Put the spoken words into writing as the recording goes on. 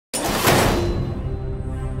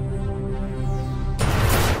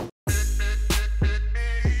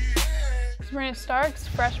Sabrina Starks,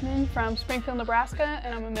 freshman from Springfield, Nebraska,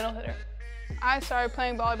 and I'm a middle hitter. I started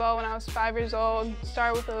playing volleyball when I was 5 years old,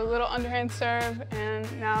 started with a little underhand serve,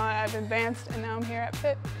 and now I've advanced and now I'm here at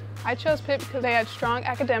Pitt. I chose Pitt because they had strong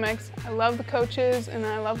academics, I love the coaches, and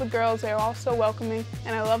I love the girls. They are all so welcoming,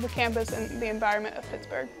 and I love the campus and the environment of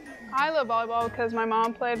Pittsburgh. I love volleyball because my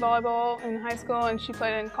mom played volleyball in high school and she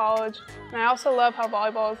played it in college. And I also love how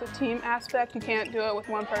volleyball is a team aspect. You can't do it with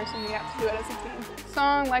one person, you have to do it as a team. The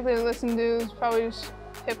song likely to listen to is probably just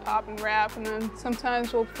hip hop and rap, and then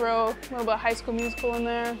sometimes we'll throw a little bit of High School Musical in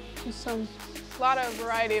there. Just a lot of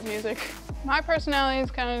variety of music. My personality is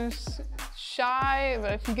kind of just shy,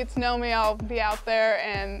 but if you get to know me, I'll be out there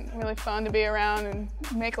and really fun to be around and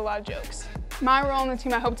make a lot of jokes. My role in the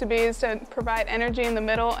team I hope to be is to provide energy in the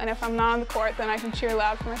middle, and if I'm not on the court, then I can cheer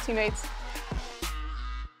loud for my teammates.